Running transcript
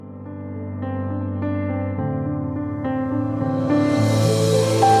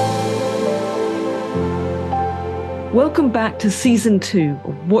Welcome back to Season 2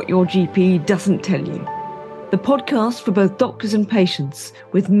 of What Your GP Doesn't Tell You, the podcast for both doctors and patients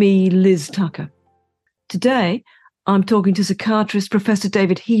with me, Liz Tucker. Today, I'm talking to psychiatrist Professor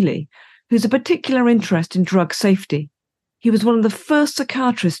David Healy, who's a particular interest in drug safety. He was one of the first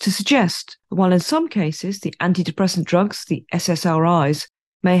psychiatrists to suggest that while in some cases the antidepressant drugs, the SSRIs,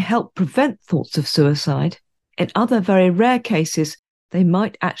 may help prevent thoughts of suicide, in other very rare cases, they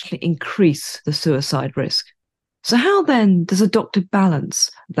might actually increase the suicide risk. So how then does a doctor balance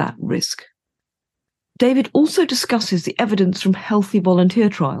that risk? David also discusses the evidence from healthy volunteer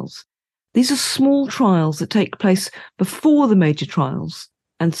trials. These are small trials that take place before the major trials,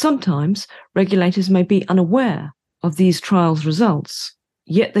 and sometimes regulators may be unaware of these trials' results,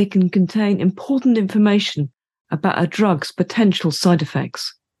 yet they can contain important information about a drug's potential side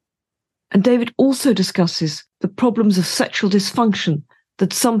effects. And David also discusses the problems of sexual dysfunction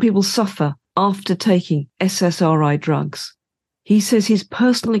that some people suffer after taking SSRI drugs. He says his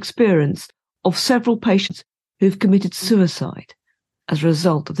personal experience of several patients who've committed suicide as a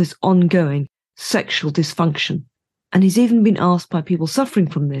result of this ongoing sexual dysfunction. And he's even been asked by people suffering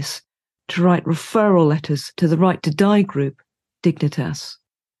from this to write referral letters to the Right to Die group, Dignitas.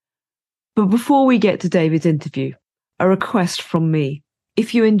 But before we get to David's interview, a request from me.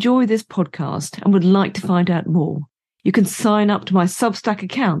 If you enjoy this podcast and would like to find out more, you can sign up to my Substack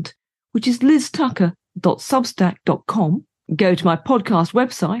account, which is liztucker.substack.com. Go to my podcast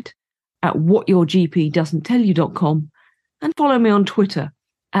website at whatyourgpdoesn'ttellyu.com and follow me on Twitter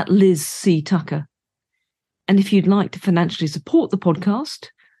at LizCTucker. And if you'd like to financially support the podcast,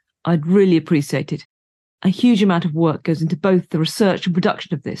 I'd really appreciate it. A huge amount of work goes into both the research and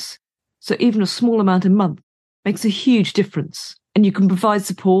production of this, so even a small amount a month makes a huge difference. And you can provide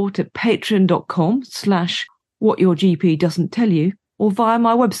support at patreon.com/whatyourgpdoesn'ttellyu or via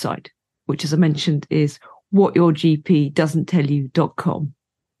my website, which, as I mentioned, is whatyourgpdoesn'ttellyu.com.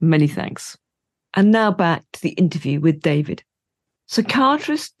 Many thanks. And now back to the interview with David.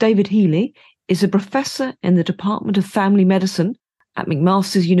 Psychiatrist David Healy is a professor in the Department of Family Medicine at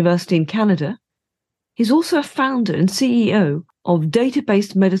McMaster's University in Canada. He's also a founder and CEO of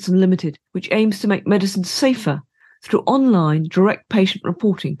Database Medicine Limited, which aims to make medicine safer through online direct patient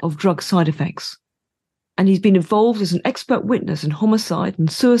reporting of drug side effects. And he's been involved as an expert witness in homicide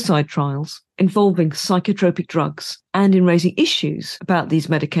and suicide trials involving psychotropic drugs and in raising issues about these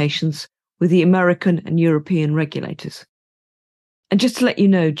medications with the American and European regulators. And just to let you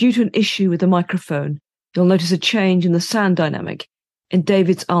know, due to an issue with the microphone, you'll notice a change in the sound dynamic in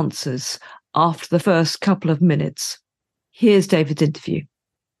David's answers after the first couple of minutes. Here's David's interview.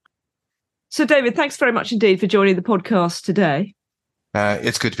 So, David, thanks very much indeed for joining the podcast today.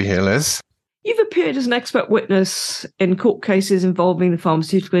 It's good to be here, Liz. You've appeared as an expert witness in court cases involving the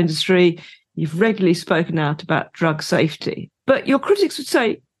pharmaceutical industry. You've regularly spoken out about drug safety. But your critics would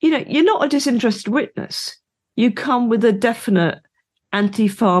say, you're not a disinterested witness. You come with a definite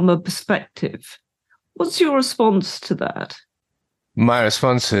anti-pharma perspective. What's your response to that? My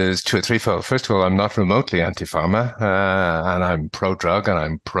response is two or threefold. First of all, I'm not remotely anti-pharma, and I'm pro-drug, and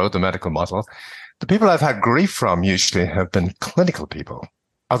I'm pro the medical model. The people I've had grief from usually have been clinical people,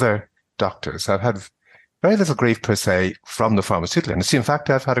 other doctors. I've had very little grief per se from the pharmaceutical industry. In fact,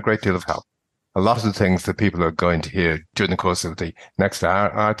 I've had a great deal of help. A lot of the things that people are going to hear during the course of the next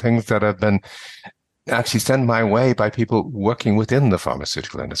hour are things that have been actually sent my way by people working within the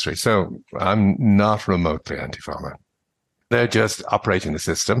pharmaceutical industry. So I'm not remotely anti-pharma. They're just operating the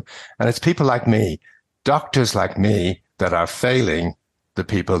system. And it's people like me, doctors like me, that are failing the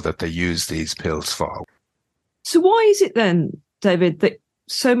people that they use these pills for. So why is it then, David, that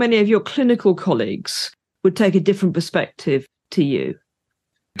so many of your clinical colleagues would take a different perspective to you?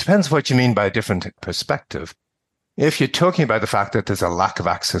 It depends what you mean by a different perspective. If you're talking about the fact that there's a lack of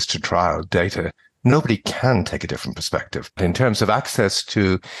access to trial data, nobody can take a different perspective. In terms of access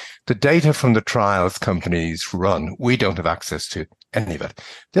to the data from the trials companies run, we don't have access to any of it.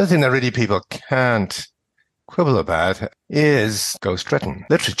 The other thing that really people can't quibble about is ghost-written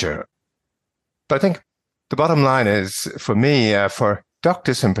literature. But I think the bottom line is, for me, for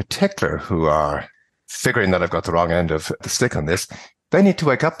doctors in particular who are figuring that I've got the wrong end of the stick on this, they need to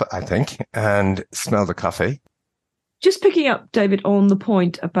wake up, I think, and smell the coffee. Just picking up, David, on the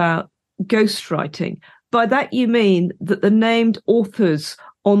point about ghostwriting. By that you mean that the named authors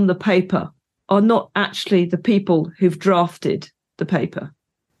on the paper are not actually the people who've drafted the paper?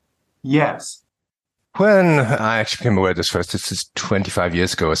 Yes. When I actually became aware of this first, this is 25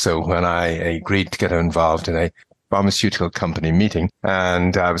 years ago or so, when I agreed to get involved in a pharmaceutical company meeting,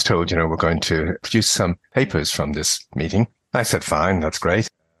 and I was told, we're going to produce some papers from this meeting. I said, fine, that's great.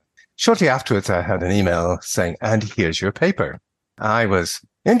 Shortly afterwards, I had an email saying, and here's your paper. I was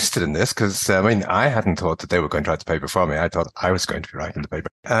interested in this because, I hadn't thought that they were going to write the paper for me. I thought I was going to be writing the paper.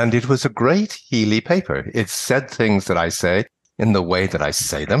 And it was a great Healy paper. It said things that I say in the way that I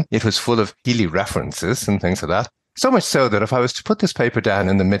say them. It was full of Healy references and things like that. So much so that if I was to put this paper down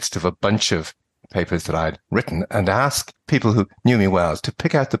in the midst of a bunch of papers that I'd written and ask people who knew me well to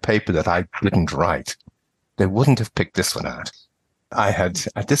pick out the paper that I didn't write, they wouldn't have picked this one out. I had,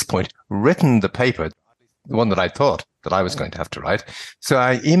 at this point, written the paper, the one that I thought that I was going to have to write. So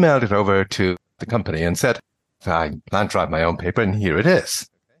I emailed it over to the company and said, I plan to write my own paper, and here it is.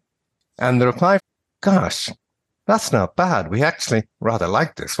 And the reply, gosh, that's not bad. We actually rather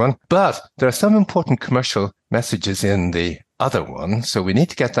like this one. But there are some important commercial messages in the other one, so we need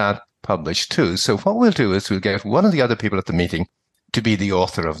to get that published too. So what we'll do is we'll get one of the other people at the meeting to be the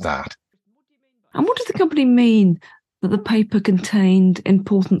author of that. And what does the company mean that the paper contained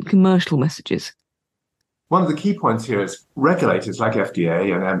important commercial messages? One of the key points here is regulators like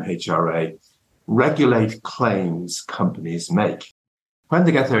FDA and MHRA regulate claims companies make. When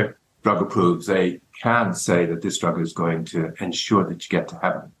they get their drug approved, they can say that this drug is going to ensure that you get to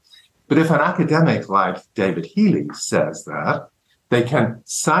heaven. But if an academic like David Healy says that, they can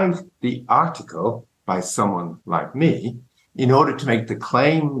cite the article by someone like me in order to make the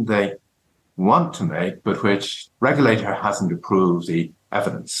claim they want to make, but which regulator hasn't approved the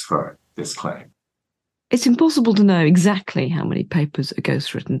evidence for this claim. It's impossible to know exactly how many papers are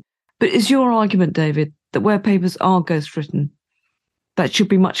ghostwritten, but is your argument, David, that where papers are ghostwritten, that should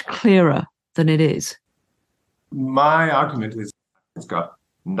be much clearer than it is? My argument is it's got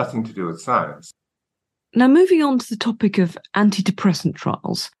nothing to do with science. Now, moving on to the topic of antidepressant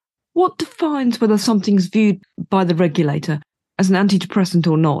trials, what defines whether something's viewed by the regulator as an antidepressant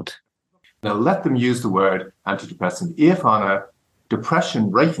or not? Now, let them use the word antidepressant if on a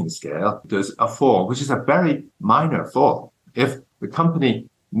depression rating scale there's a 4, which is a very minor fall. If the company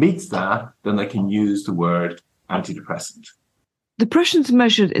meets that, then they can use the word antidepressant. Depression's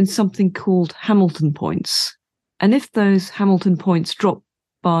measured in something called Hamilton points. And if those Hamilton points drop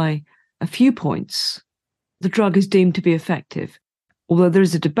by a few points, the drug is deemed to be effective, although there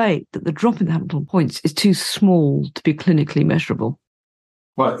is a debate that the drop in the Hamilton points is too small to be clinically measurable.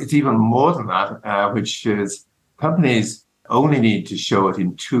 Well, it's even more than that, which is companies only need to show it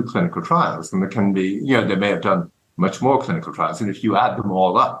in 2 clinical trials. And there can be, they may have done much more clinical trials. And if you add them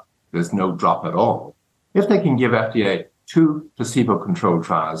all up, there's no drop at all. If they can give FDA 2 placebo-controlled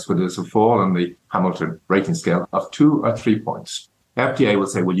trials where there's a fall in the Hamilton rating scale of 2 or 3 points, FDA will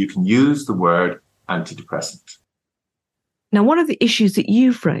say, well, you can use the word antidepressant. Now, one of the issues that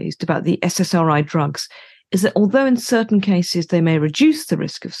you've raised about the SSRI drugs is that although in certain cases they may reduce the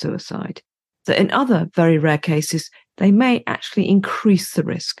risk of suicide, that in other very rare cases, they may actually increase the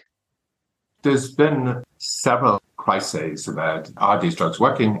risk. There's been several crises about are these drugs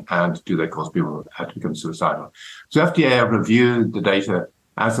working and do they cause people to become suicidal. So FDA have reviewed the data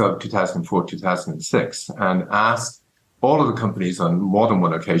as of 2004-2006 and asked all of the companies on more than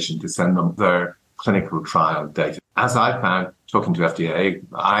one occasion to send them their clinical trial data. As I found, talking to FDA,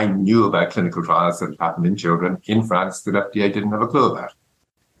 I knew about clinical trials that happened in children in France that FDA didn't have a clue about.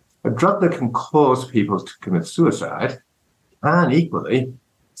 A drug that can cause people to commit suicide can equally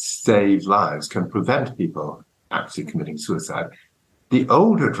save lives, can prevent people actually committing suicide. The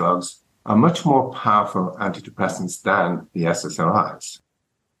older drugs are much more powerful antidepressants than the SSRIs.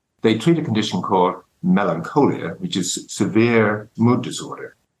 They treat a condition called melancholia, which is severe mood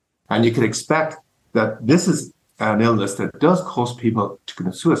disorder. And you could expect that this is an illness that does cause people to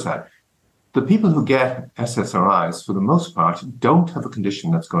commit suicide. The people who get SSRIs, for the most part, don't have a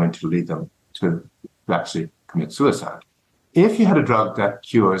condition that's going to lead them to actually commit suicide. If you had a drug that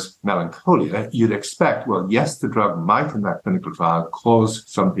cures melancholia, you'd expect, well, yes, the drug might in that clinical trial cause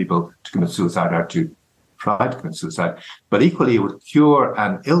some people to commit suicide or to try to commit suicide, but equally it would cure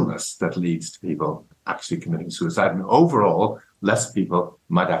an illness that leads to people actually committing suicide. And overall, less people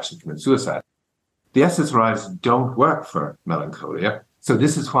might actually commit suicide. The SSRIs don't work for melancholia. So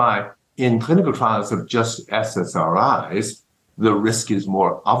this is why in clinical trials of just SSRIs, the risk is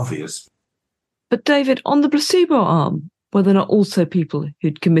more obvious. But David, on the placebo arm, were there not also people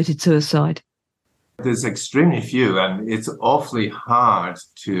who'd committed suicide? There's extremely few, and it's awfully hard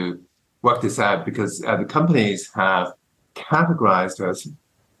to work this out because the companies have categorized as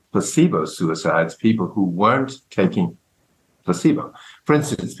placebo suicides people who weren't taking placebo. For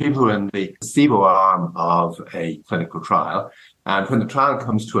instance, people who are in the placebo arm of a clinical trial, and when the trial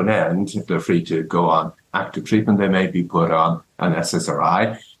comes to an end, they're free to go on active treatment. They may be put on an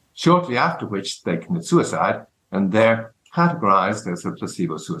SSRI, shortly after which they commit suicide, and they're categorized as a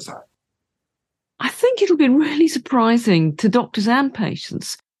placebo suicide. I think it'll be really surprising to doctors and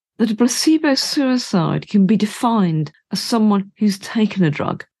patients that a placebo suicide can be defined as someone who's taken a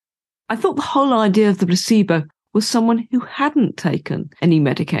drug. I thought the whole idea of the placebo was someone who hadn't taken any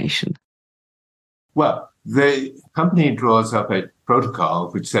medication. Well, the company draws up a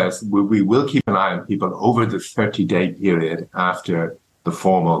protocol which says we will keep an eye on people over the 30-day period after the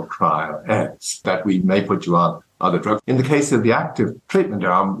formal trial ends, that we may put you on other drugs. In the case of the active treatment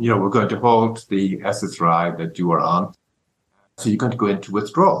arm, we're going to hold the SSRI that you are on. So you're going to go into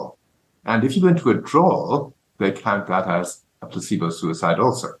withdrawal. And if you go into withdrawal, they count that as a placebo suicide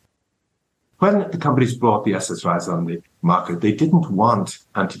also. When the companies brought the SSRIs on the market, they didn't want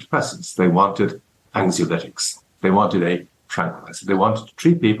antidepressants. They wanted anxiolytics. They wanted a tranquilizer. They wanted to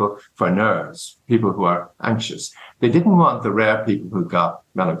treat people for nerves, people who are anxious. They didn't want the rare people who got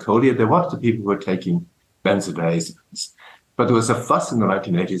melancholia. They wanted the people who were taking benzodiazepines. But there was a fuss in the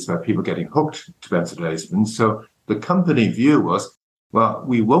 1980s about people getting hooked to benzodiazepines. So the company view was, well,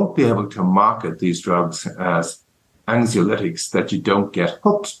 we won't be able to market these drugs as anxiolytics that you don't get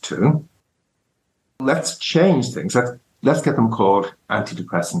hooked to. Let's change things. Let's get them called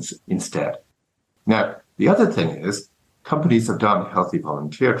antidepressants instead. Now, the other thing is, companies have done healthy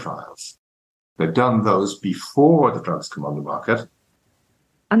volunteer trials. They've done those before the drugs come on the market.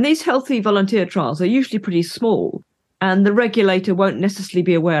 And these healthy volunteer trials are usually pretty small, and the regulator won't necessarily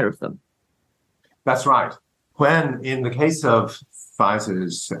be aware of them. That's right. When, in the case of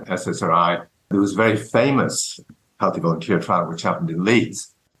Pfizer's SSRI, there was a very famous healthy volunteer trial which happened in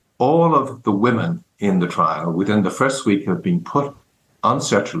Leeds. All of the women in the trial, within the first week of being put on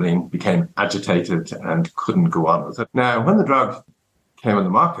sertraline, became agitated and couldn't go on with it. Now, when the drug came on the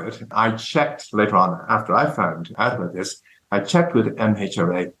market, I checked later on, after I found out about this, I checked with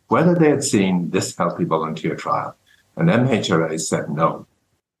MHRA whether they had seen this healthy volunteer trial. And MHRA said no.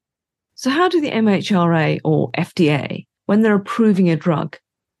 So how do the MHRA or FDA, when they're approving a drug,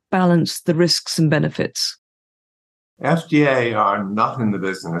 balance the risks and benefits? FDA are not in the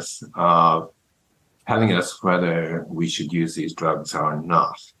business of telling us whether we should use these drugs or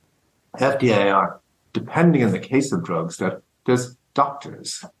not. FDA are depending in the case of drugs that there's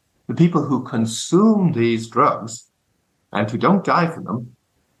doctors, the people who consume these drugs and who don't die from them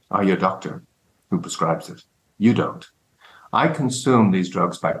are your doctor who prescribes it. You don't. I consume these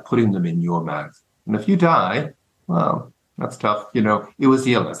drugs by putting them in your mouth. And if you die, well, that's tough. It was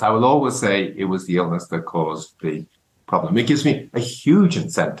the illness. I will always say it was the illness that caused the problem. It gives me a huge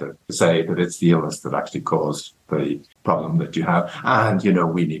incentive to say that it's the illness that actually caused the problem that you have. And,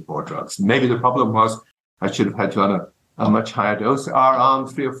 we need more drugs. Maybe the problem was I should have had you on a much higher dose or on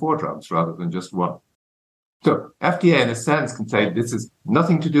 3 or 4 drugs rather than just one. So FDA, in a sense, can say this is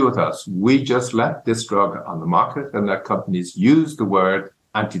nothing to do with us. We just let this drug on the market and let companies use the word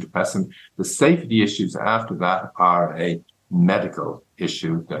antidepressant. The safety issues after that are a medical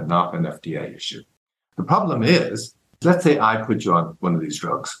issue. They're not an FDA issue. The problem is, let's say I put you on one of these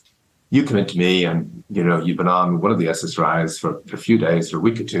drugs. You come into me and, you've been on one of the SSRIs for a few days or a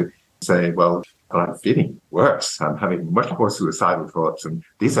week or two. Say, well, I'm feeling worse. I'm having much more suicidal thoughts. And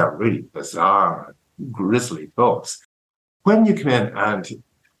these are really bizarre, grisly thoughts. When you come in and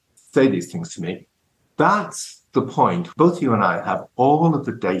say these things to me, that's the point. Both you and I have all of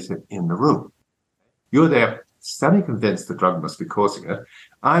the data in the room. You're there semi-convinced the drug must be causing it.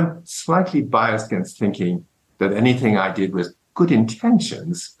 I'm slightly biased against thinking that anything I did with good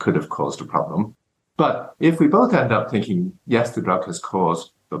intentions could have caused a problem. But if we both end up thinking, yes, the drug has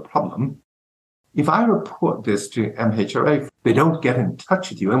caused the problem, if I report this to MHRA, they don't get in touch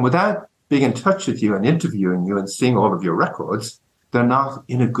with you. And without being in touch with you and interviewing you and seeing all of your records, they're not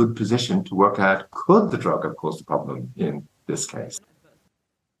in a good position to work out, could the drug have caused the problem in this case?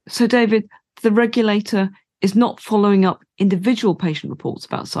 So, David, the regulator is not following up individual patient reports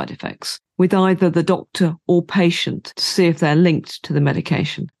about side effects with either the doctor or patient to see if they're linked to the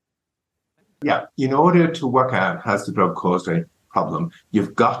medication. Yeah, in order to work out has the drug caused a problem,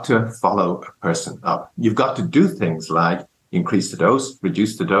 you've got to follow a person up. You've got to do things like increase the dose,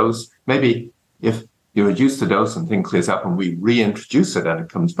 reduce the dose. Maybe if you reduce the dose and thing clears up and we reintroduce it and it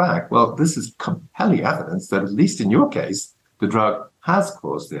comes back, well, this is compelling evidence that at least in your case, the drug has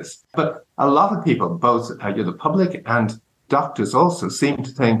caused this. But a lot of people, both the public and doctors also, seem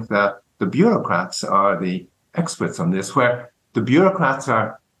to think that the bureaucrats are the experts on this, where the bureaucrats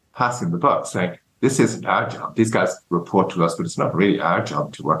are passing the buck, saying, this isn't our job. These guys report to us, but it's not really our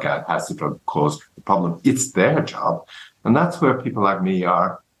job to work out has the drug caused the problem. It's their job. And that's where people like me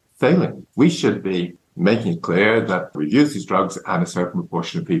are failing. We should be making it clear that we've these drugs and a certain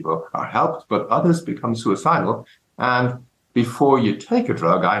proportion of people are helped, but others become suicidal. And before you take a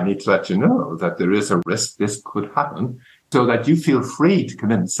drug, I need to let you know that there is a risk this could happen so that you feel free to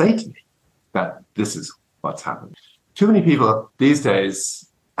come in and say to me that this is what's happened. Too many people these days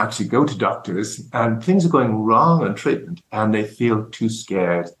actually go to doctors and things are going wrong in treatment and they feel too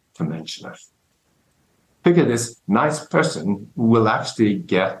scared to mention it. Figure this nice person will actually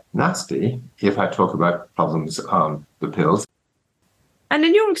get nasty if I talk about problems on the pills. And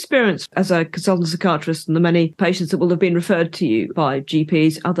in your experience as a consultant psychiatrist and the many patients that will have been referred to you by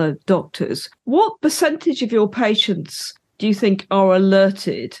GPs, other doctors, what percentage of your patients do you think are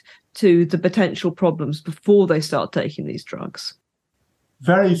alerted to the potential problems before they start taking these drugs?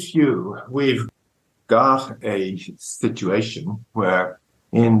 Very few. We've got a situation where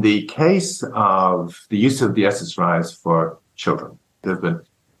in the case of the use of the SSRIs for children, there have been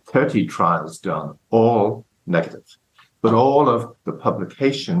 30 trials done, all negative. But all of the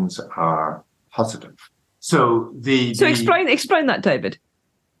publications are positive. So explain that, David.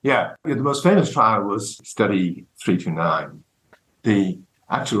 Yeah, the most famous trial was Study 329. The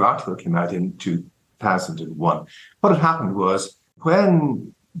actual article came out in 2001. What had happened was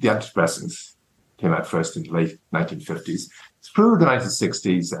when the antidepressants came out first in the late 1950s, through the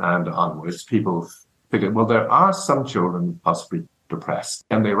 1960s and onwards, people figured, well, there are some children possibly depressed.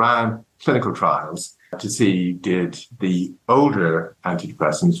 And they ran clinical trials to see did the older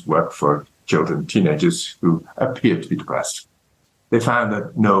antidepressants work for children, teenagers who appeared to be depressed. They found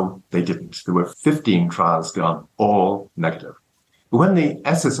that no, they didn't. There were 15 trials done, all negative. But when the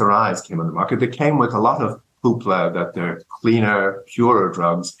SSRIs came on the market, they came with a lot of hoopla that they're cleaner, purer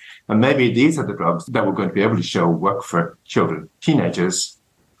drugs. And maybe these are the drugs that were going to be able to show work for children, teenagers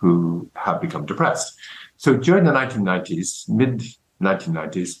who have become depressed. So during the 1990s,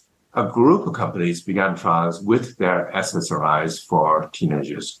 mid-1990s, a group of companies began trials with their SSRIs for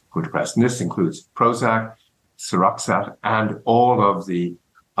teenagers who are depressed. And this includes Prozac, Seroxat, and all of the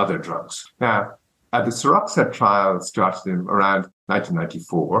other drugs. Now, the Seroxat trial started in around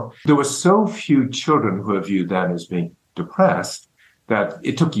 1994. There were so few children who were viewed then as being depressed that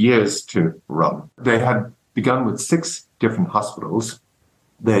it took years to run. They had begun with 6 different hospitals.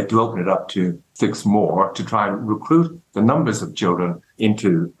 They had to open it up to 6 more to try and recruit the numbers of children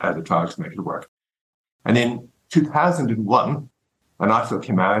into the trial to make it work. And in 2001, an article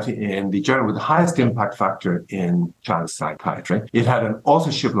came out in the journal with the highest impact factor in child psychiatry. It had an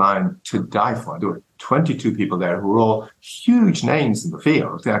authorship line to die for. There were 22 people there who were all huge names in the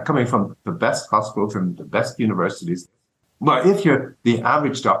field. They are coming from the best hospitals and the best universities. Well, if you're the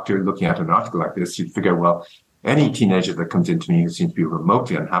average doctor looking at an article like this, you'd figure, well, any teenager that comes into me who seems to be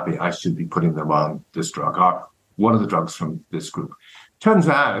remotely unhappy, I should be putting them on this drug or one of the drugs from this group. Turns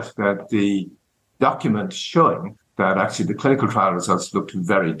out that the document showing that actually the clinical trial results looked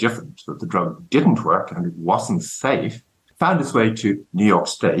very different, that the drug didn't work and it wasn't safe, found its way to New York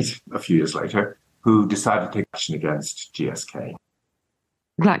State a few years later, who decided to take action against GSK.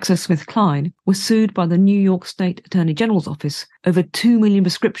 GlaxoSmithKline was sued by the New York State Attorney General's office over 2 million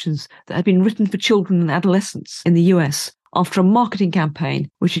prescriptions that had been written for children and adolescents in the US after a marketing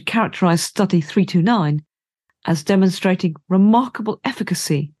campaign which had characterized Study 329 as demonstrating remarkable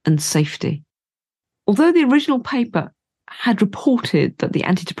efficacy and safety. Although the original paper had reported that the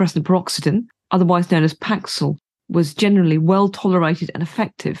antidepressant paroxetine, otherwise known as Paxil, was generally well tolerated and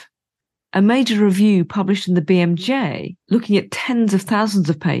effective, a major review published in the BMJ, looking at tens of thousands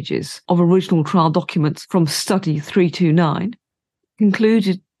of pages of original trial documents from Study 329,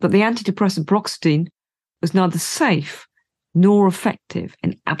 concluded that the antidepressant paroxetine was neither safe nor effective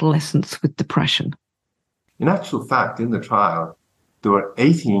in adolescents with depression. In actual fact, in the trial, there were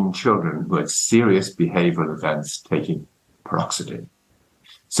 18 children who had serious behavioral events taking paroxetine.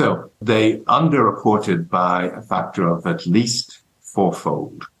 So they underreported by a factor of at least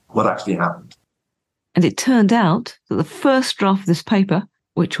 4-fold what actually happened. And it turned out that the first draft of this paper,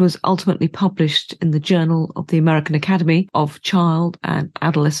 which was ultimately published in the Journal of the American Academy of Child and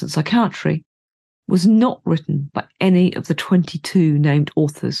Adolescent Psychiatry, was not written by any of the 22 named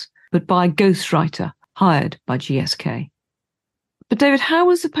authors, but by a ghostwriter hired by GSK. But David, how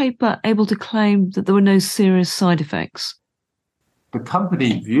was the paper able to claim that there were no serious side effects? The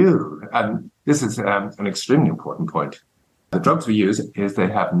company viewed, and this is an extremely important point, the drugs we use is they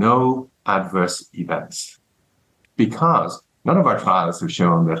have no adverse events because none of our trials have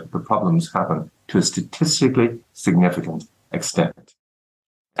shown that the problems happen to a statistically significant extent.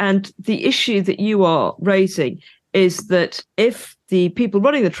 And the issue that you are raising is that if the people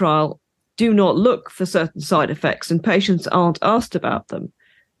running the trial do not look for certain side effects and patients aren't asked about them,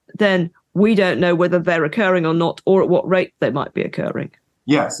 then we don't know whether they're occurring or not or at what rate they might be occurring.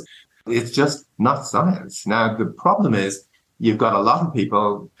 Yes, it's just not science. Now, the problem is you've got a lot of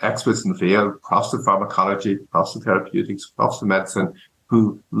people, experts in the field, profs of pharmacology, profs of therapeutics, profs of medicine,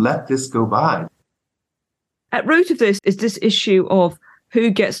 who let this go by. At root of this is this issue of who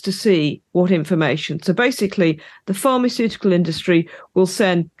gets to see what information. So basically, the pharmaceutical industry will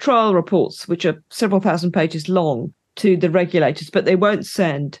send trial reports, which are several thousand pages long, to the regulators, but they won't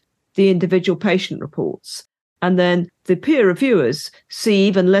send the individual patient reports. And then the peer reviewers see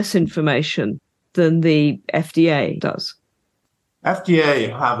even less information than the FDA does.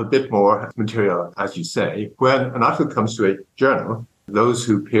 FDA have a bit more material, as you say. When an article comes to a journal, those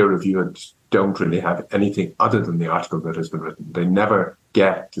who peer review it don't really have anything other than the article that has been written. They never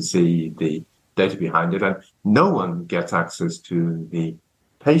get to see the data behind it, and no one gets access to the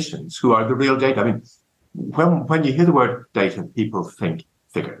patients who are the real data. I mean, when you hear the word data, people think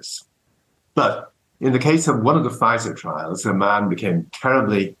figures. But in the case of one of the Pfizer trials, a man became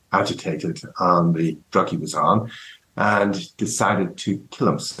terribly agitated on the drug he was on and decided to kill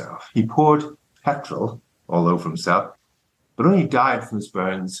himself. He poured petrol all over himself, but only died from his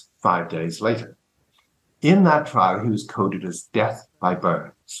burns 5 days later. In that trial, he was coded as death by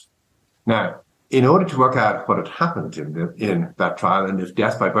burns. Now, in order to work out what had happened in that trial, and if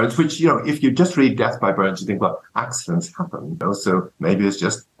death by burns, which, if you just read death by burns, you think, well, accidents happen, so maybe it's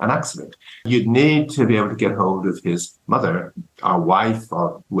just an accident. You'd need to be able to get hold of his mother, or wife,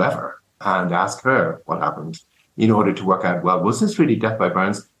 or whoever, and ask her what happened in order to work out, well, was this really death by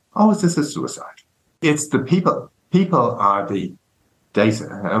burns, or was this a suicide? It's the people. People are the data,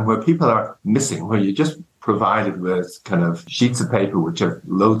 and where people are missing, where you're just provided with kind of sheets of paper which have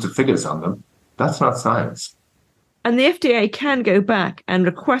loads of figures on them, that's not science. And the FDA can go back and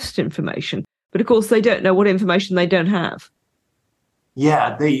request information, but of course they don't know what information they don't have.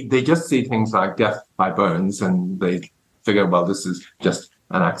 Yeah, they just see things like death by burns and they figure, well, this is just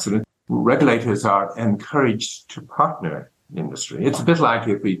an accident. Regulators are encouraged to partner industry. It's a bit like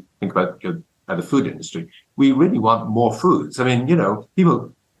if we think about the food industry. We really want more foods. I mean,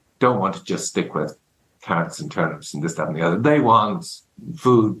 people don't want to just stick with carrots and turnips and this, that, and the other. They want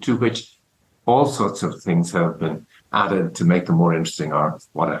food to which all sorts of things have been added to make them more interesting or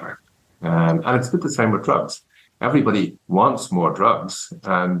whatever. And it's a bit the same with drugs. Everybody wants more drugs,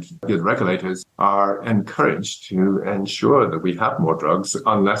 and the regulators are encouraged to ensure that we have more drugs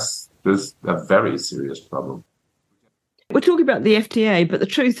unless there's a very serious problem. We're talking about the FDA, but the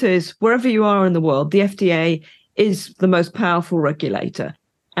truth is, wherever you are in the world, the FDA is the most powerful regulator.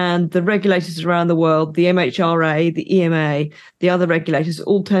 And the regulators around the world, the MHRA, the EMA, the other regulators,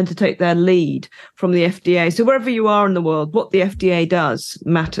 all tend to take their lead from the FDA. So wherever you are in the world, what the FDA does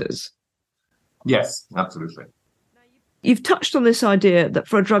matters. Yes, absolutely. You've touched on this idea that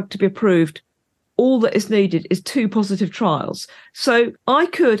for a drug to be approved, all that is needed is 2 positive trials. So I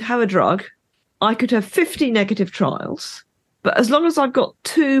could have a drug, I could have 50 negative trials, but as long as I've got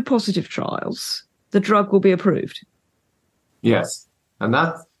 2 positive trials, the drug will be approved. Yes. And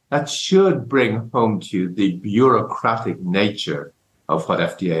that should bring home to you the bureaucratic nature of what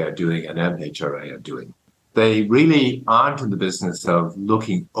FDA are doing and MHRA are doing. They really aren't in the business of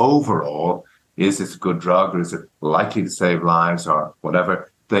looking overall, is this a good drug or is it likely to save lives or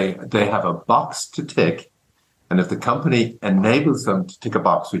whatever. They have a box to tick. And if the company enables them to tick a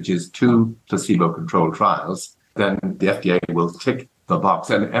box, which is 2 placebo-controlled trials, then the FDA will tick the box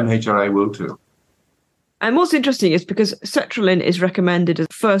and MHRA will too. And what's interesting is because sertraline is recommended as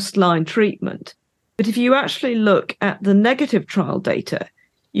first-line treatment, but if you actually look at the negative trial data,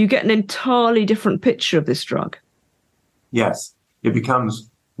 you get an entirely different picture of this drug. Yes, it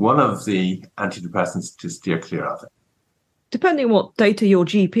becomes one of the antidepressants to steer clear of it. Depending on what data your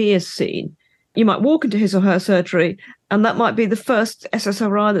GP has seen, you might walk into his or her surgery and that might be the first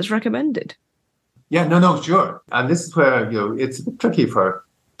SSRI that's recommended. Yeah, no, sure. And this is where, it's a bit tricky for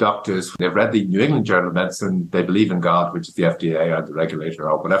doctors. They've read the New England Journal of Medicine, they believe in God, which is the FDA or the regulator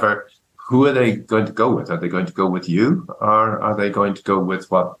or whatever. Who are they going to go with? Are they going to go with you or are they going to go with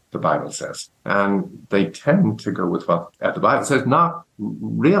what the Bible says? And they tend to go with what the Bible says, not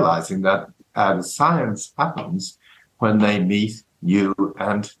realizing that science happens when they meet you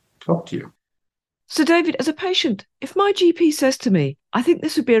and talk to you. So David, as a patient, if my GP says to me, I think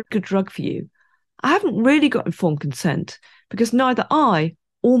this would be a good drug for you, I haven't really got informed consent because neither I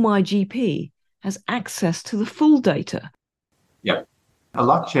or my GP has access to the full data. Yeah. A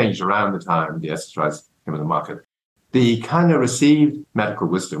lot changed around the time the SSRIs came on the market. The kind of received medical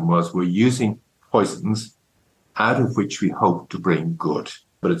wisdom was we're using poisons out of which we hope to bring good.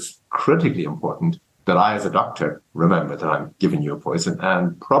 But it's critically important that I, as a doctor, remember that I'm giving you a poison,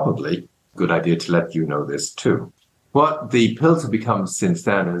 and probably a good idea to let you know this too. What the pills have become since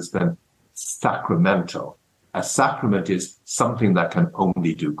then has been sacramental. A sacrament is something that can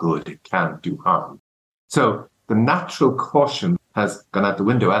only do good. It can't do harm. So the natural caution has gone out the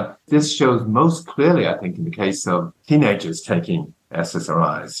window. And this shows most clearly, I think, in the case of teenagers taking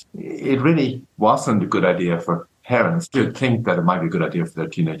SSRIs. It really wasn't a good idea for parents to think that it might be a good idea for their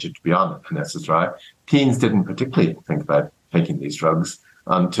teenager to be on an SSRI. Teens didn't particularly think about taking these drugs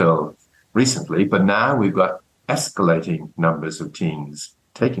until recently, but now we've got escalating numbers of teens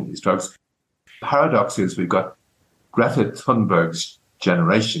taking these drugs. The paradox is we've got Greta Thunberg's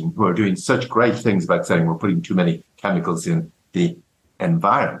generation who are doing such great things about saying we're putting too many chemicals in the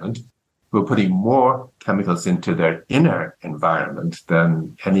environment, who are putting more chemicals into their inner environment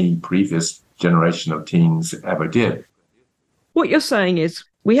than any previous generation of teens ever did. What you're saying is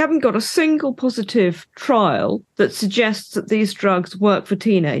we haven't got a single positive trial that suggests that these drugs work for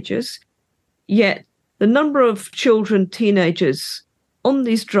teenagers, yet the number of children, teenagers on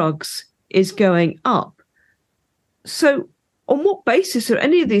these drugs is going up. So on what basis are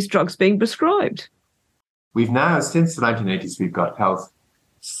any of these drugs being prescribed? We've now, since the 1980s, we've got health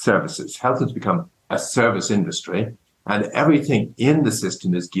services. Health has become a service industry, and everything in the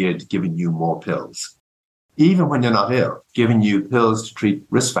system is geared to giving you more pills. Even when you're not ill, giving you pills to treat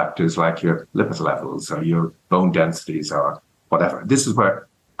risk factors like your lipid levels or your bone densities or whatever. This is where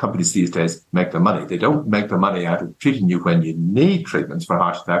companies these days make their money. They don't make their money out of treating you when you need treatments for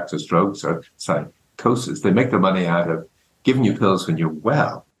heart attacks or strokes or psychosis. They make their money out of giving you pills when you're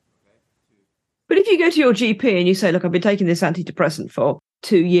well. But if you go to your GP and you say, look, I've been taking this antidepressant for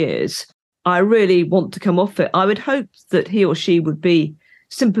 2 years, I really want to come off it, I would hope that he or she would be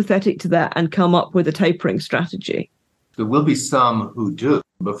sympathetic to that and come up with a tapering strategy. There will be some who do,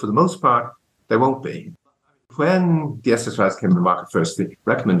 but for the most part, there won't be. When the SSRIs came to the market first, the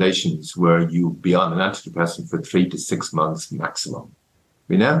recommendations were you be on an antidepressant for 3 to 6 months maximum.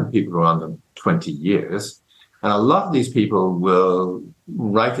 We now have people who are on them 20 years, and a lot of these people will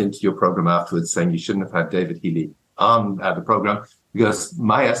write into your program afterwards saying you shouldn't have had David Healy on the program because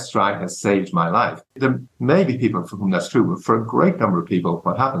my SSRI has saved my life. There may be people for whom that's true, but for a great number of people,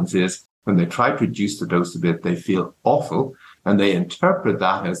 what happens is when they try to reduce the dose a bit, they feel awful, and they interpret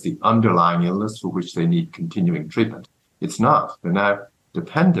that as the underlying illness for which they need continuing treatment. It's not. They're now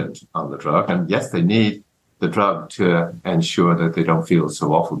dependent on the drug, and yes, they need the drug to ensure that they don't feel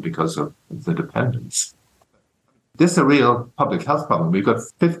so awful because of the dependence. This is a real public health problem. We've got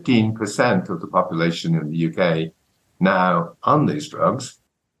 15% of the population in the UK now on these drugs.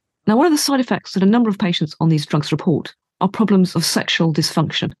 Now, one of the side effects that a number of patients on these drugs report are problems of sexual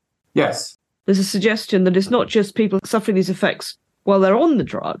dysfunction. Yes. There's a suggestion that it's not just people suffering these effects while they're on the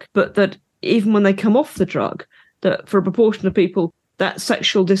drug, but that even when they come off the drug, that for a proportion of people, that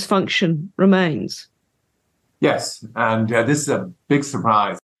sexual dysfunction remains. Yes, and this is a big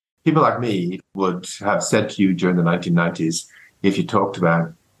surprise. People like me would have said to you during the 1990s, if you talked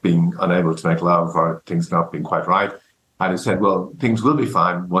about being unable to make love or things not being quite right, I'd have said, well, things will be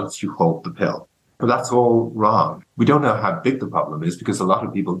fine once you hold the pill. But that's all wrong. We don't know how big the problem is because a lot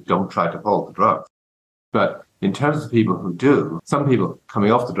of people don't try to hold the drug. But in terms of people who do, some people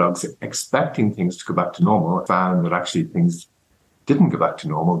coming off the drugs expecting things to go back to normal found that actually things didn't go back to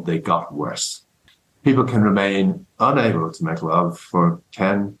normal, they got worse. People can remain unable to make love for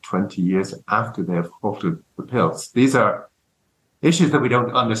 10, 20 years after they've halted the pills. These are issues that we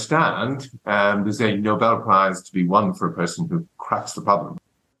don't understand. There's a Nobel Prize to be won for a person who cracks the problem.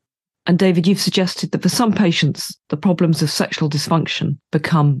 And David, you've suggested that for some patients, the problems of sexual dysfunction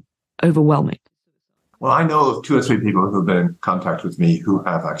become overwhelming. Well, I know of 2 or 3 people who've been in contact with me who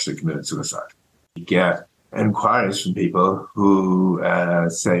have actually committed suicide. You get inquiries from people who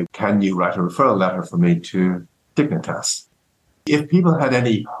say, can you write a referral letter for me to Dignitas? If people had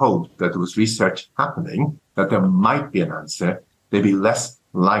any hope that there was research happening, that there might be an answer, they'd be less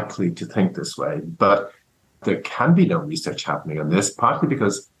likely to think this way. But there can be no research happening on this, partly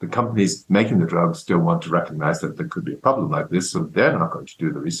because the companies making the drugs don't want to recognize that there could be a problem like this, so they're not going to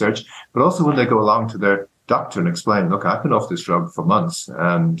do the research. But also when they go along to their doctor and explain, look, I've been off this drug for months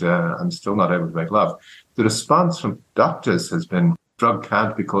and I'm still not able to make love. The response from doctors has been, drug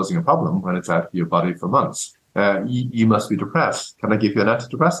can't be causing a problem when it's out of your body for months. You must be depressed. Can I give you an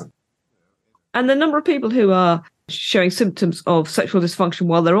antidepressant? And the number of people who are showing symptoms of sexual dysfunction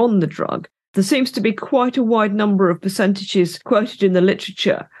while they're on the drug, there seems to be quite a wide number of percentages quoted in the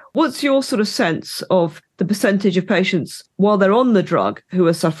literature. What's your sort of sense of the percentage of patients while they're on the drug who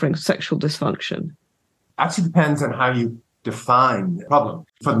are suffering sexual dysfunction? Actually depends on how you define the problem.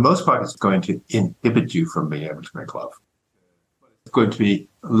 For the most part, it's going to inhibit you from being able to make love. It's going to be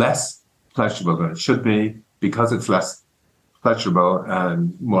less pleasurable than it should be. Because it's less pleasurable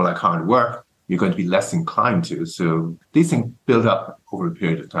and more like hard work, you're going to be less inclined to. So these things build up over a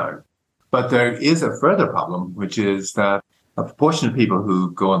period of time. But there is a further problem, which is that a proportion of people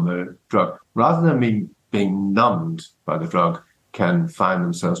who go on the drug, rather than being numbed by the drug, can find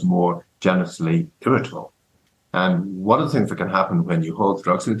themselves more genitally irritable. And one of the things that can happen when you hold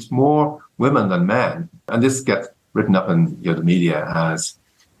drugs, it's more women than men. And this gets written up in the media as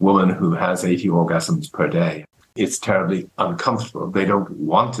woman who has 80 orgasms per day. It's terribly uncomfortable. They don't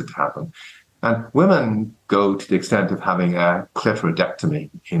want it to happen. And women go to the extent of having a clitoridectomy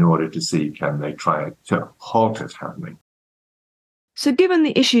in order to see can they try to halt it happening. So given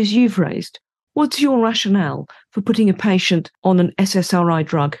the issues you've raised, what's your rationale for putting a patient on an SSRI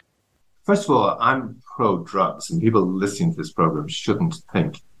drug? First of all, I'm pro-drugs, and people listening to this program shouldn't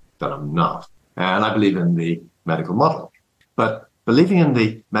think that I'm not. And I believe in the medical model. But believing in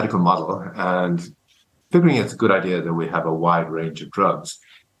the medical model and figuring it's a good idea that we have a wide range of drugs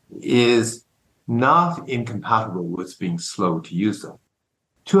is not incompatible with being slow to use them.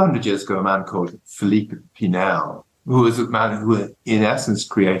 200 years ago, a man called Philippe Pinel, who was a man who, in essence,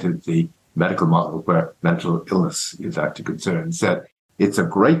 created the medical model where mental illness is actually concerned, said it's a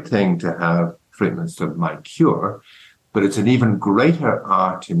great thing to have treatments that might cure, but it's an even greater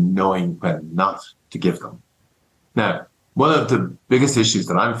art in knowing when not to give them. Now, one of the biggest issues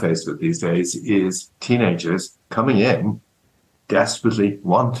that I'm faced with these days is teenagers coming in desperately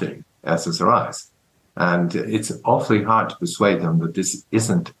wanting SSRIs. And it's awfully hard to persuade them that this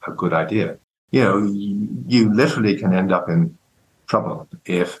isn't a good idea. You literally can end up in trouble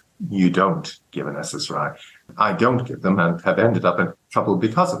if you don't give an SSRI. I don't give them and have ended up in trouble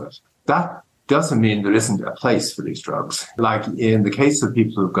because of it. That doesn't mean there isn't a place for these drugs. Like in the case of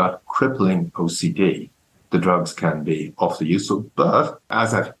people who've got crippling OCD, the drugs can be awfully useful. But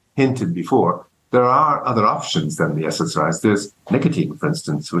as I've hinted before, there are other options than the SSRIs. There's nicotine, for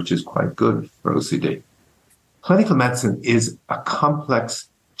instance, which is quite good for OCD. Clinical medicine is a complex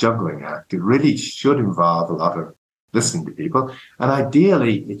juggling act. It really should involve a lot of listening to people. And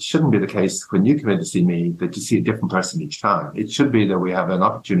ideally, it shouldn't be the case when you come in to see me that you see a different person each time. It should be that we have an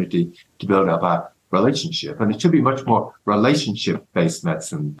opportunity to build up a relationship. And it should be much more relationship-based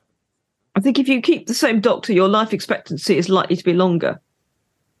medicine. I think if you keep the same doctor, your life expectancy is likely to be longer.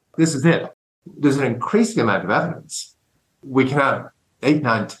 This is it. There's an increasing amount of evidence. We can have 8,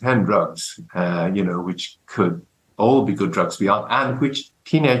 9, 10 drugs, which could all be good drugs beyond, and which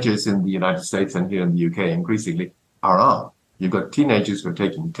teenagers in the United States and here in the UK increasingly are on. You've got teenagers who are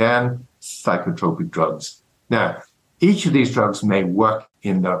taking 10 psychotropic drugs. Now, each of these drugs may work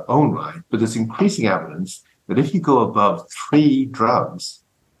in their own right, but there's increasing evidence that if you go above 3 drugs,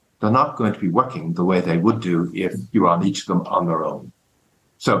 they're not going to be working the way they would do if you were on each of them on their own.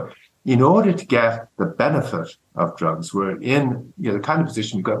 So in order to get the benefit of drugs, we're in the kind of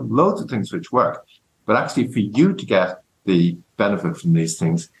position we've got loads of things which work, but actually for you to get the benefit from these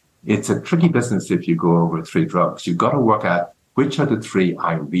things, it's a tricky business if you go over 3 drugs. You've got to work out which are the 3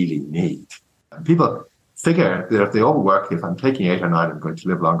 I really need. People figure that if they all work, if I'm taking 8 or 9, I'm going to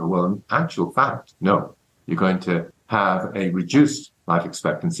live longer. Well, in actual fact, no. You're going to have a reduced life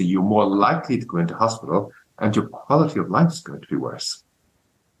expectancy. You're more likely to go into hospital, and your quality of life is going to be worse.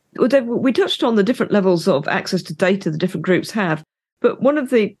 Well, Dave, we touched on the different levels of access to data the different groups have, but one of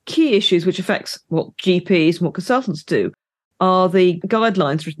the key issues which affects what GPs and what consultants do are the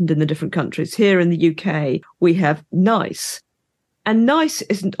guidelines written in the different countries. Here in the UK, we have NICE, and NICE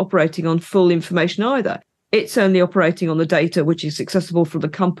isn't operating on full information either. It's only operating on the data which is accessible from the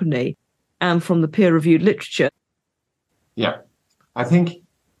company and from the peer-reviewed literature. Yeah, I think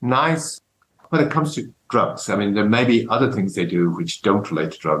NICE, when it comes to drugs, I mean, there may be other things they do which don't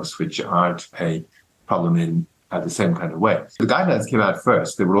relate to drugs, which aren't a problem in the same kind of way. The guidelines came out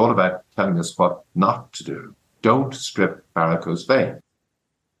first. They were all about telling us what not to do. Don't strip varicose vein.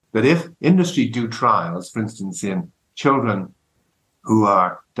 But if industry do trials, for instance, in children who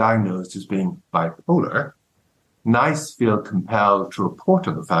are diagnosed as being bipolar, NICE feel compelled to report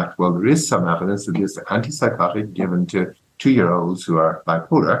on the fact, well, there is some evidence that this antipsychotic given to 2-year-olds who are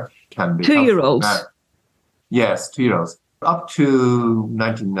bipolar can be 2-year-olds? Yes, 2-year-olds. Up to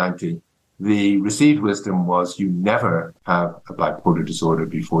 1990, the received wisdom was you never have a bipolar disorder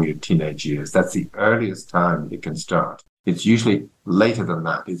before your teenage years. That's the earliest time it can start. It's usually later than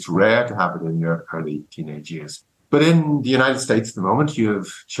that. It's rare to have it in your early teenage years. But in the United States at the moment, you have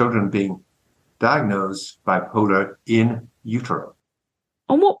children being diagnosed bipolar in utero.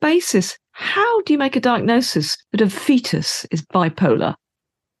 On what basis? How do you make a diagnosis that a fetus is bipolar?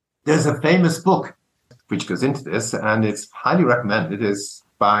 There's a famous book which goes into this, and it's highly recommended. It's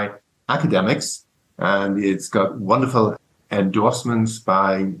by academics, and it's got wonderful endorsements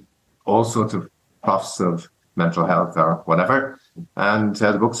by all sorts of profs of mental health or whatever. And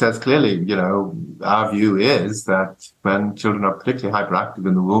the book says clearly, our view is that when children are particularly hyperactive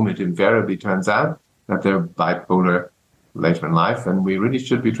in the womb, it invariably turns out that they're bipolar later in life, and we really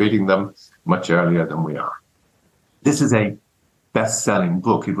should be treating them much earlier than we are. This is a best-selling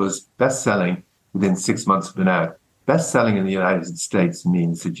book. It was best-selling within 6 months of being out. Best-selling in the United States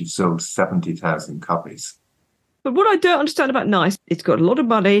means that you've sold 70,000 copies. But what I don't understand about NICE, it's got a lot of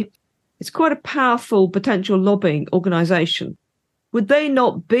money. It's quite a powerful potential lobbying organisation. Would they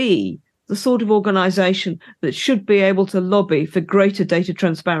not be the sort of organisation that should be able to lobby for greater data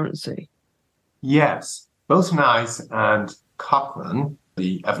transparency? Yes. Both NICE and Cochrane,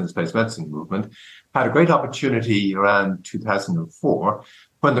 the evidence-based medicine movement, had a great opportunity around 2004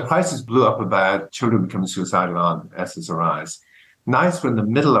 when the crisis blew up about children becoming suicidal on SSRIs. NICE were in the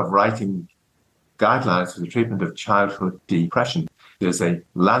middle of writing guidelines for the treatment of childhood depression. There's a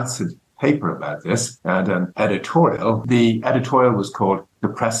Lancet paper about this and an editorial. The editorial was called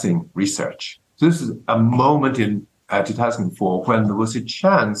Depressing Research. So this is a moment in 2004 when there was a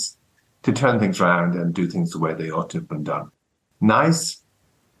chance to turn things around and do things the way they ought to have been done. NICE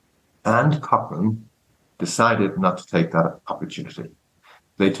and Cochrane decided not to take that opportunity.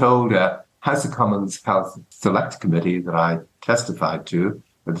 They told House of Commons Health Select Committee that I testified to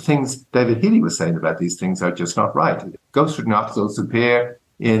that the things David Healy was saying about these things are just not right. Ghostwritten articles appear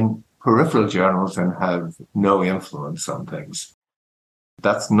in peripheral journals and have no influence on things.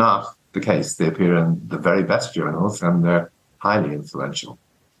 That's not the case. They appear in the very best journals and they're highly influential.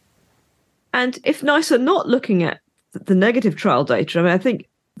 And if NICE are not looking at the negative trial data, I think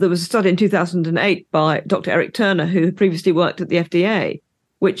there was a study in 2008 by Dr. Eric Turner, who had previously worked at the FDA,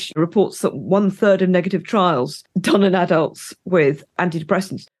 which reports that 1/3 of negative trials done in adults with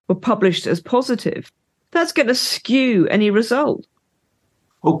antidepressants were published as positive. That's going to skew any result.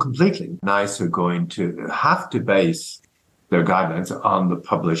 Oh, completely. NICE are going to have to base their guidelines on the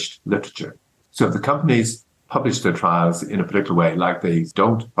published literature. So if the companies publish their trials in a particular way, like they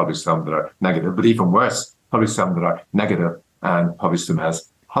don't publish some that are negative, but even worse, publish some that are negative and publish them as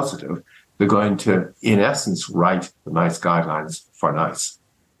positive, they're going to, in essence, write the NICE guidelines for NICE.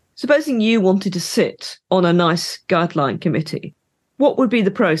 Supposing you wanted to sit on a NICE guideline committee, what would be the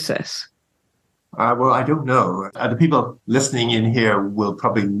process? Well, I don't know. The people listening in here will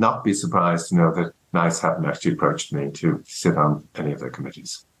probably not be surprised to know that NICE haven't actually approached me to sit on any of their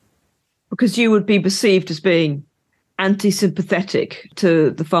committees. Because you would be perceived as being anti-sympathetic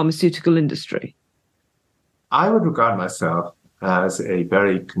to the pharmaceutical industry. I would regard myself as a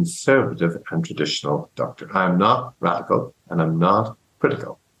very conservative and traditional doctor. I'm not radical and I'm not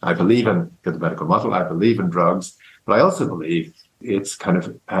critical. I believe in the medical model. I believe in drugs, but I also believe it's kind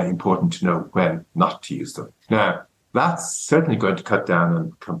of important to know when not to use them. Now, that's certainly going to cut down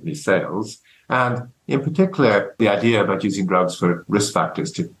on company sales. And in particular, the idea about using drugs for risk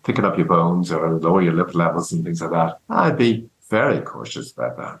factors to thicken up your bones or lower your lipid levels and things like that, I'd be very cautious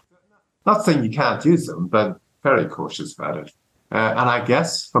about that. Not saying you can't use them, but very cautious about it. And I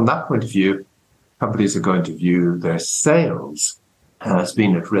guess from that point of view, companies are going to view their sales as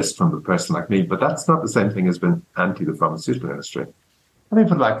being at risk from a person like me, but that's not the same thing as being anti the pharmaceutical industry. Let me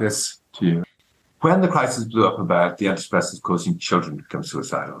put it like this to you. When the crisis blew up about the antidepressants causing children to become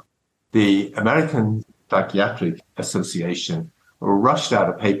suicidal, the American Psychiatric Association rushed out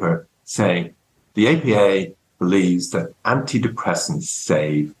a paper saying the APA believes that antidepressants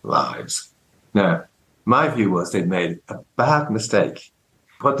save lives. Now, my view was they'd made a bad mistake.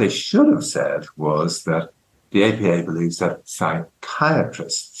 What they should have said was that the APA believes that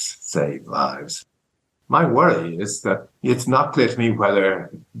psychiatrists save lives. My worry is that it's not clear to me whether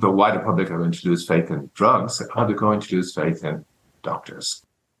the wider public are going to lose faith in drugs or they're going to lose faith in doctors.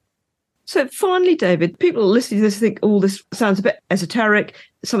 So finally, David, people listening to this think, oh, this sounds a bit esoteric,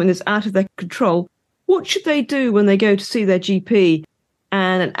 something that's out of their control. What should they do when they go to see their GP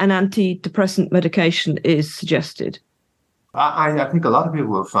and an antidepressant medication is suggested? I think a lot of people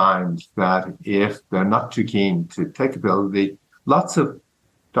will find that if they're not too keen to take a pill, lots of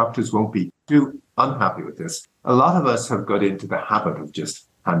doctors won't be too unhappy with this. A lot of us have got into the habit of just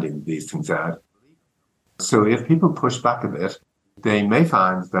handing these things out. So if people push back a bit, they may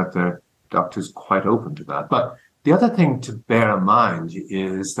find that their doctor's quite open to that. But the other thing to bear in mind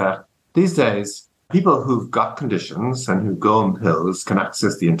is that these days, people who've got conditions and who go on pills can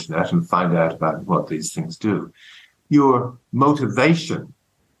access the internet and find out about what these things do. Your motivation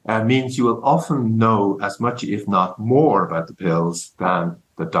means you will often know as much, if not more, about the pills than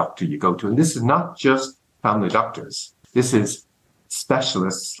the doctor you go to. And this is not just family doctors. This is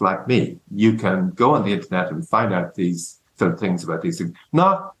specialists like me. You can go on the internet and find out these sort of things about these things.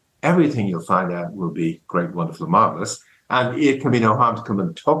 Not everything you'll find out will be great, wonderful, marvelous. And it can be no harm to come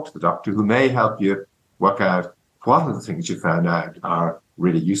and talk to the doctor, who may help you work out what are the things you found out are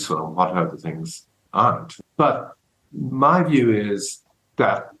really useful and what other things aren't. But my view is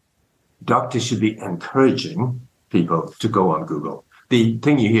that doctors should be encouraging people to go on Google. The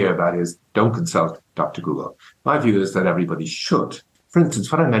thing you hear about is don't consult Dr. Google. My view is that everybody should. For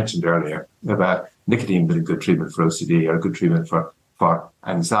instance, what I mentioned earlier about nicotine being a good treatment for OCD or a good treatment for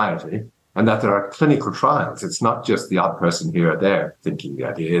anxiety, and that there are clinical trials. It's not just the odd person here or there thinking the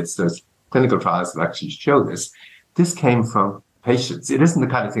idea. There's clinical trials that actually show this. This came from patients. It isn't the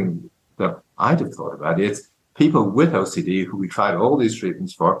kind of thing that I'd have thought about. It's people with OCD who we tried all these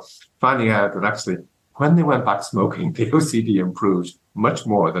treatments for, finding out that actually when they went back smoking, the OCD improved much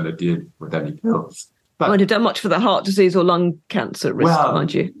more than it did with any pills. But might have done much for the heart disease or lung cancer risk,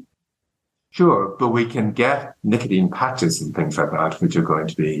 mind you. Sure, but we can get nicotine patches and things like that, which are going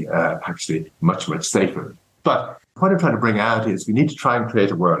to be actually much, much safer. But what I'm trying to bring out is we need to try and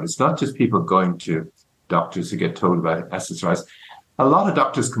create a world. It's not just people going to doctors who get told about SSRIs. A lot of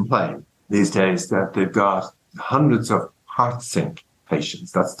doctors complain these days that they've got hundreds of heart sink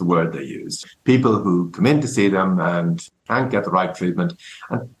patients. That's the word they use. People who come in to see them and can't get the right treatment.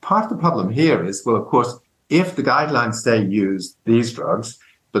 And part of the problem here is, well, of course, if the guidelines say use these drugs,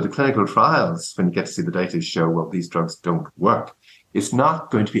 but the clinical trials, when you get to see the data, show, well, these drugs don't work, it's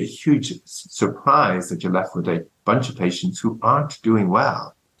not going to be a huge surprise that you're left with a bunch of patients who aren't doing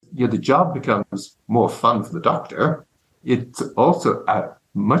well. The job becomes more fun for the doctor. It's also a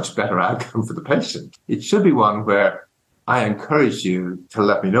much better outcome for the patient. It should be one where I encourage you to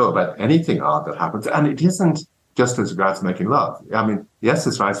let me know about anything odd that happens. And it isn't just as regards making love. I mean, the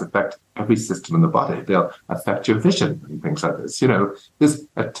SSRIs affect every system in the body. They'll affect your vision and things like this. There's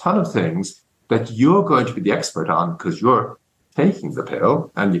a ton of things that you're going to be the expert on because you're taking the pill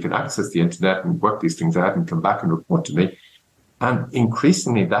and you can access the internet and work these things out and come back and report to me. And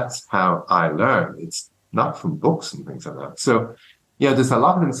increasingly, that's how I learn. It's not from books and things like that. So, there's a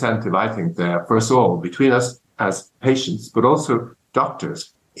lot of incentive, I think, there for us all, between us as patients, but also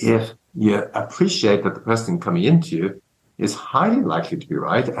doctors. If you appreciate that the person coming into you is highly likely to be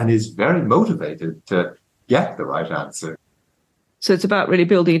right and is very motivated to get the right answer. So it's about really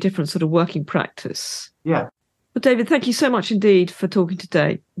building a different sort of working practice. Yeah. Well, David, thank you so much indeed for talking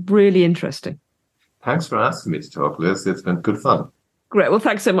today. Really interesting. Thanks for asking me to talk, Liz. It's been good fun. Great. Well,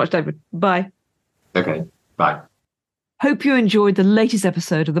 thanks so much, David. Bye. Okay. Bye. Hope you enjoyed the latest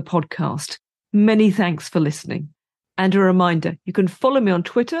episode of the podcast. Many thanks for listening. And a reminder, you can follow me on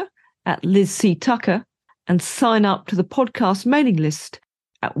Twitter at Liz C. Tucker and sign up to the podcast mailing list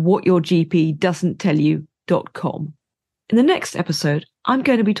at whatyourgpdoesn'ttellyu.com. In the next episode, I'm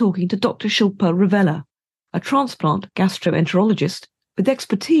going to be talking to Dr. Shilpa Ravella, a transplant gastroenterologist with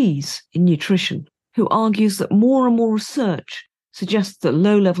expertise in nutrition, who argues that more and more research suggests that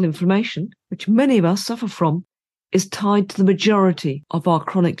low-level inflammation, which many of us suffer from, is tied to the majority of our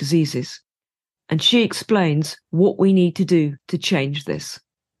chronic diseases. And she explains what we need to do to change this.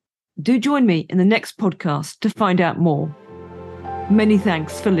 Do join me in the next podcast to find out more. Many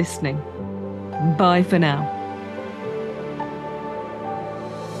thanks for listening. Bye for now.